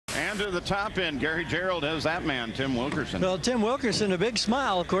into the top end. Gary Gerald has that man, Tim Wilkerson. Well, Tim Wilkerson, a big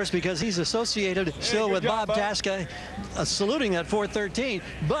smile, of course, because he's associated still with Bob Tasca, saluting that 413.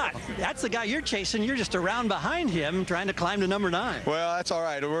 But that's the guy you're chasing. You're just around behind him trying to climb to number 9. Well, that's all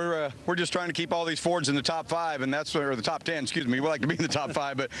right. We're just trying to keep all these Fords in the top 5, and that's or the top 10. Excuse me. We like to be in the top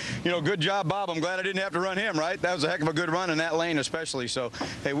 5, but you know, good job, Bob. I'm glad I didn't have to run him. Right? That was a heck of a good run in that lane, especially. So,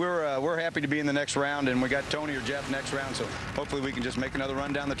 hey, we're happy to be in the next round, and we got Tony or Jeff next round. So hopefully we can just make another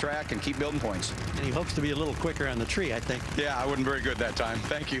run down the track and keep building points. And he hopes to be a little quicker on the tree, I think. Yeah, I wasn't very good that time.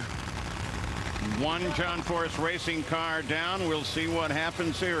 Thank you. One John Force racing car down. We'll see what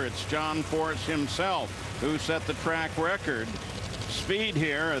happens here. It's John Force himself who set the track record speed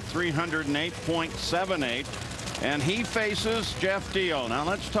here at 308.78, and he faces Jeff Diehl. Now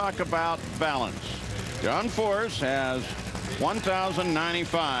let's talk about balance. John Force has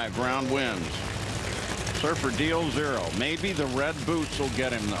 1,095 round wins. Surfer Diehl 0. Maybe the red boots will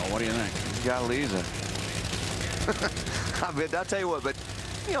get him, though. What do you think? Got Lisa. I mean, I'll tell you what, but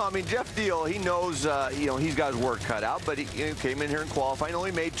you know, I mean, Jeff Diehl, he knows, you know, he's got his work cut out, but he came in here in qualifying,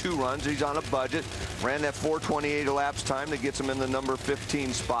 only made 2 runs. He's on a budget, ran that 4:28 elapsed time that gets him in the number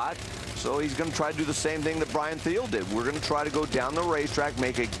 15 spot. So he's going to try to do the same thing that Brian Diehl did. We're going to try to go down the racetrack,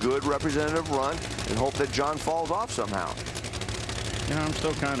 make a good representative run, and hope that John falls off somehow. You know, I'm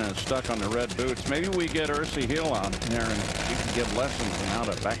still kind of stuck on the red boots. Maybe we get Ursi Hill out there and she can give lessons on how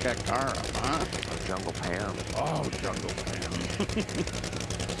to back that car up, huh? Oh, Jungle Pam. Oh, Jungle Pam.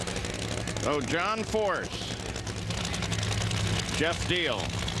 Oh, John Force. Jeff Diehl.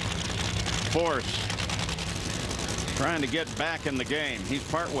 Force. Trying to get back in the game. He's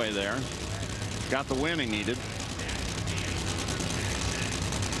partway there. Got the win he needed.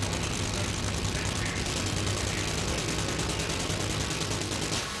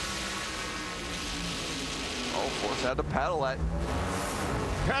 Force had to paddle that.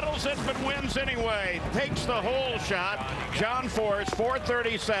 Pedals it, but wins anyway. Takes the whole shot. John Force,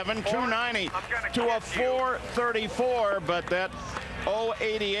 437, 290 to a 434, but that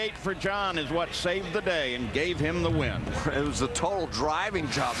 088 for John is what saved the day and gave him the win. It was the total driving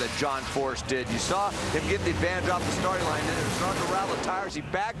job that John Force did. You saw him get the advantage off the starting line, and it was starting to rattle the tires. He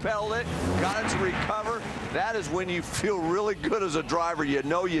backpedaled it, got it to recover. That is when you feel really good as a driver. You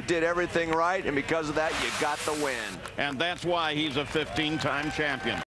know you did everything right, and because of that, you got the win. And that's why he's a 15-time champion.